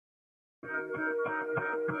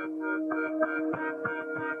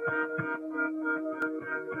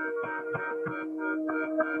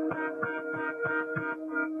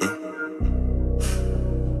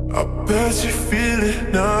I bet you feel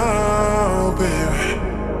it now, baby.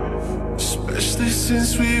 Especially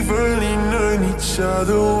since we've only known each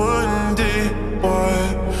other one day. Why?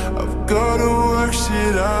 I've gotta work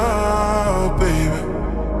shit out, baby.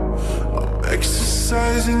 I'm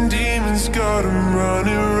exercising demons, got 'em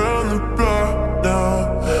running around the block now.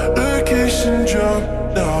 Location drop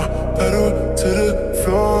now, pedal to the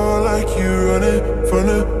floor like you running from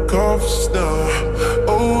the cops now.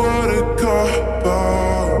 Oh, what a cop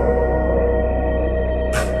out.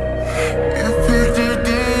 You picked the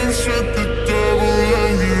dance, shut the devil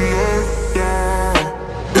and you locked down.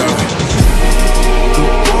 Yeah. The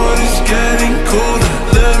water's getting colder,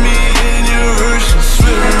 let me in your ocean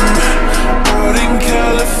swim. Out in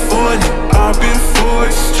California, I've been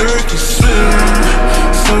forced jerking swim.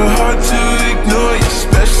 So hard to ignore you,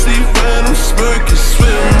 especially when I'm smirking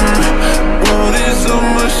swim. World is on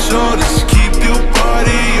my shoulders, keep your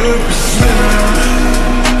body open swim.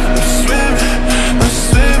 I'm swimming, I'm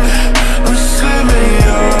swimming, I'm swimming,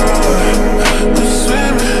 yeah. I'm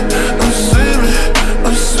swimming, I'm swimming,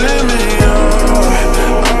 I'm swimming,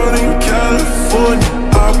 yeah. Out in California,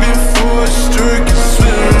 I've been forced jerking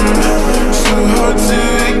swim. So hard to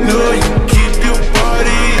ignore you, keep your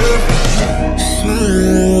body open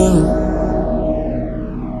swim.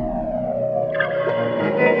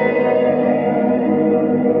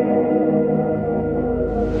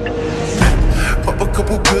 Pop a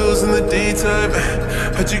couple pills in the daytime.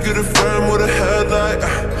 Had you get a friend with a headlight.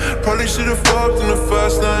 Probably should've fucked on the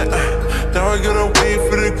first night. Now I gotta wait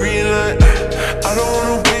for the green light. I don't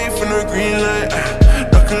wanna wait for no green light.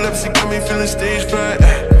 Narcolepsy got me feeling stage fright.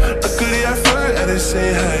 Luckily I flirt at the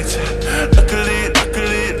same height. Luckily,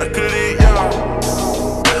 yeah.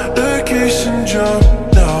 Location drop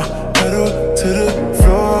now, pedal to the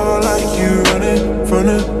floor like you running from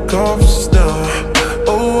the cops now.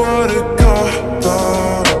 Oh, what a cop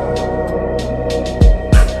out.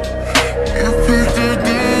 You picked the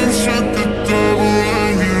dance, shut the devil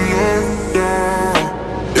and you locked down.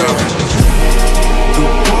 Yeah. The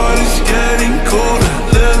water's getting colder,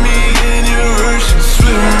 let me in your ocean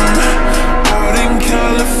swim. Out in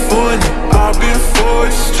California, I've been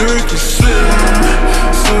forced jerking swim.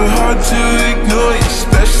 So hard to ignore you,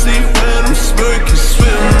 especially